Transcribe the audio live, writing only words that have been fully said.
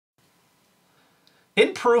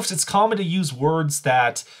In proofs, it's common to use words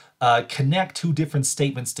that connect two different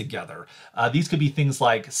statements together. These could be things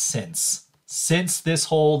like since this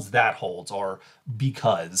holds, that holds, or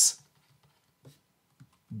because.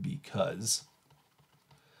 Because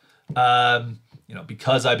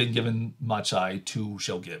I've been given much, I too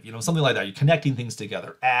shall give. Something like that. You're connecting things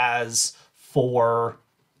together. As, for,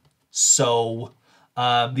 so.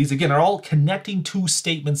 These again are all connecting two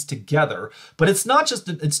statements together, but it's not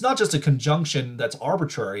just a conjunction that's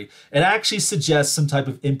arbitrary. It actually suggests some type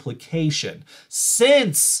of implication.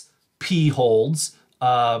 Since P holds,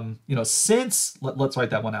 since let's write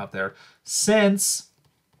that one out there. Since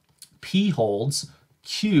P holds,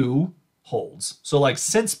 Q holds. So like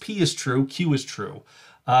since P is true, Q is true.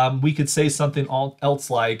 We could say something else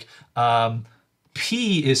like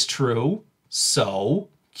P is true, so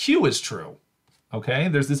Q is true. Okay,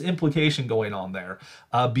 there's this implication going on there.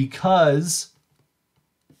 Because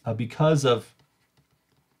of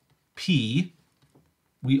P,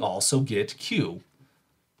 we also get Q.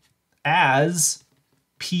 As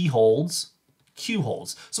P holds, Q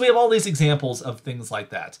holds. So we have all these examples of things like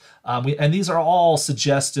that. And these are all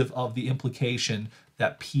suggestive of the implication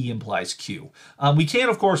that P implies Q. We can,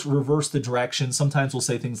 of course, reverse the direction. Sometimes we'll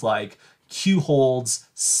say things like Q holds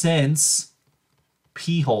since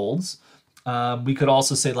P holds. We could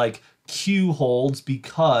also say like Q holds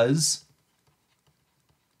because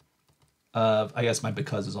of, I guess my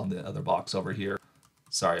because is on the other box over here.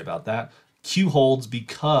 Sorry about that. Q holds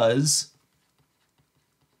because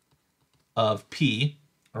of P,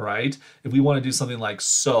 all right? If we want to do something like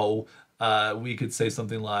so, we could say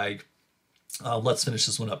something like, let's finish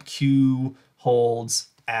this one up. Q holds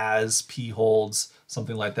as P holds,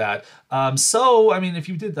 something like that. So, I mean, if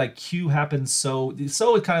you did like Q happens so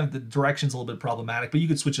it kind of, the direction's a little bit problematic, but you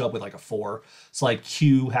could switch it up with like a for. So like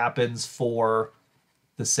Q happens for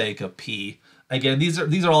the sake of P. Again, these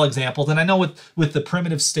are all examples, and I know with the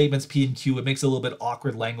primitive statements P and Q, it makes it a little bit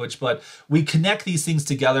awkward language, but we connect these things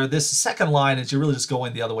together. This second line is you're really just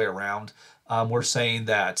going the other way around. We're saying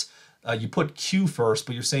that you put Q first,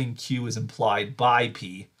 but you're saying Q is implied by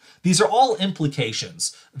P. These are all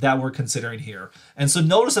implications that we're considering here. And so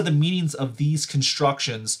notice that the meanings of these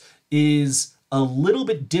constructions is a little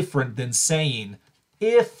bit different than saying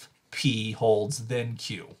if P holds, then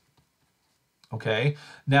Q. Okay,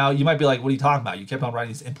 now you might be like, what are you talking about? You kept on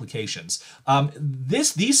writing these implications.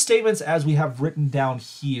 These statements, as we have written down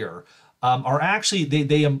here, are actually,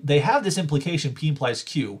 they have this implication, P implies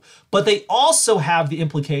Q, but they also have the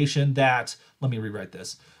implication that, let me rewrite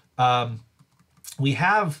this. We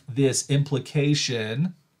have this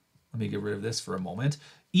implication, let me get rid of this for a moment.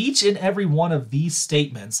 Each and every one of these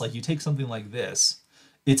statements, like you take something like this,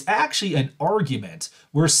 it's actually an argument.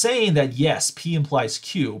 We're saying that yes, P implies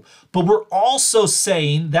Q, but we're also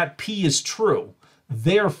saying that P is true.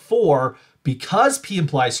 Therefore, because P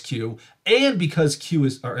implies Q and because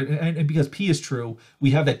because P is true,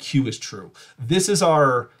 we have that Q is true. This is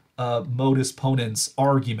our modus ponens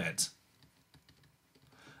argument.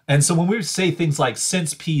 And so when we say things like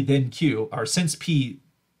since P then Q, or since P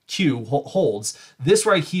Q holds, this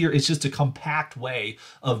right here is just a compact way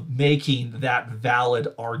of making that valid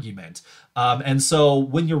argument. And so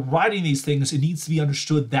when you're writing these things, it needs to be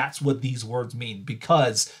understood that's what these words mean.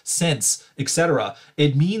 Because, since, etc.,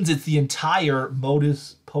 it means it's the entire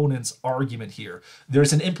modus ponens argument here.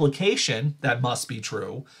 There's an implication that must be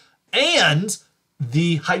true, and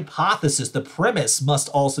the hypothesis, the premise must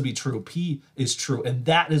also be true. P is true, and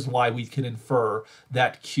that is why we can infer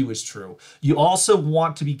that Q is true. You also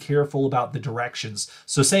want to be careful about the directions.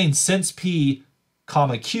 So saying since P,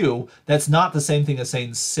 comma Q, that's not the same thing as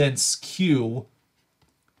saying since Q,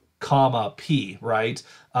 comma P, right?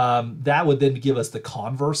 That would then give us the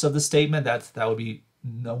converse of the statement. That would be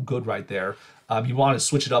no good right there. You want to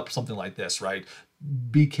switch it up something like this, right?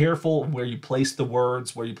 Be careful where you place the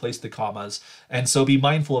words, where you place the commas, and so be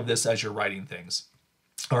mindful of this as you're writing things.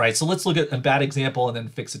 All right, so let's look at a bad example and then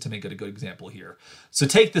fix it to make it a good example here. So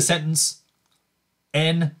take the sentence,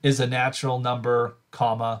 n is a natural number,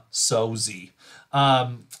 comma, so z.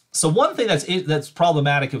 So one thing that's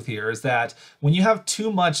problematic with here is that when you have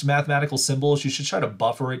too much mathematical symbols, you should try to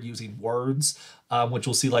buffer it using words, which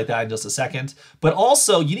we'll see like that in just a second. But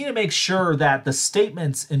also, you need to make sure that the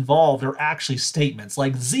statements involved are actually statements.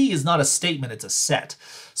 Like z is not a statement, it's a set.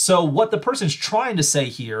 So what the person's trying to say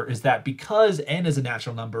here is that because n is a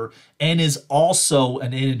natural number, n is also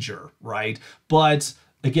an integer, right? But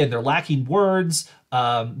again, they're lacking words.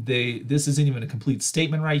 This isn't even a complete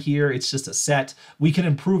statement right here. It's just a set. We can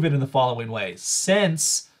improve it in the following way.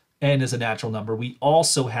 Since n is a natural number, we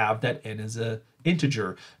also have that n is an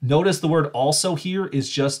integer. Notice the word also here is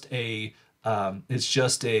just a It's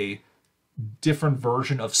just a different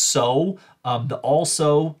version of so. The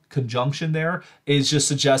also conjunction there is just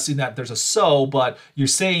suggesting that there's a so, but you're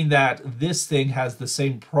saying that this thing has the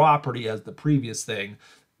same property as the previous thing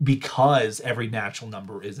because every natural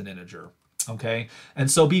number is an integer. Okay, and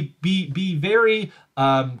so be very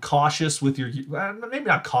cautious with your, maybe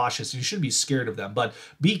not cautious, you shouldn't be scared of them, but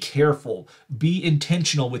be careful, be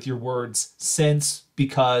intentional with your words, since,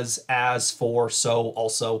 because, as, for, so,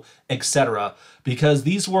 also, etc., because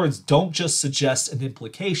these words don't just suggest an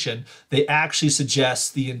implication, they actually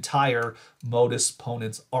suggest the entire modus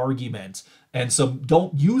ponens argument. And so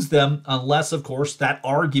don't use them unless, of course, that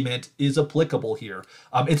argument is applicable here.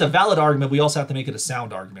 It's a valid argument. We also have to make it a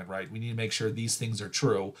sound argument, right? We need to make sure these things are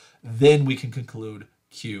true. Then we can conclude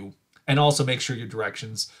Q. And also make sure your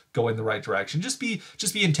directions go in the right direction. Just be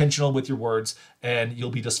intentional with your words, and you'll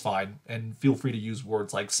be just fine. And feel free to use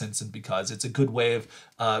words like since and because. It's a good way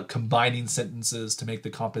of combining sentences to make the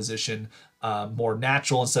composition more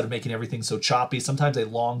natural instead of making everything so choppy. Sometimes a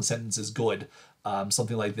long sentence is good.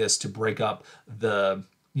 Something like this to break up the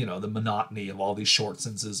monotony of all these short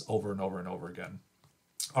sentences over and over and over again.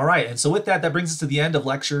 All right, and so with that, that brings us to the end of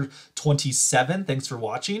lecture 27. Thanks for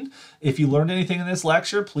watching. If you learned anything in this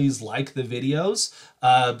lecture, please like the videos,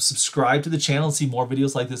 subscribe to the channel and see more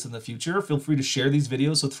videos like this in the future. Feel free to share these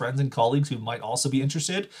videos with friends and colleagues who might also be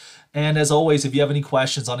interested. And as always, if you have any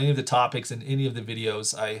questions on any of the topics in any of the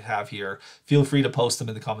videos I have here, feel free to post them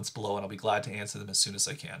in the comments below, and I'll be glad to answer them as soon as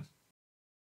I can.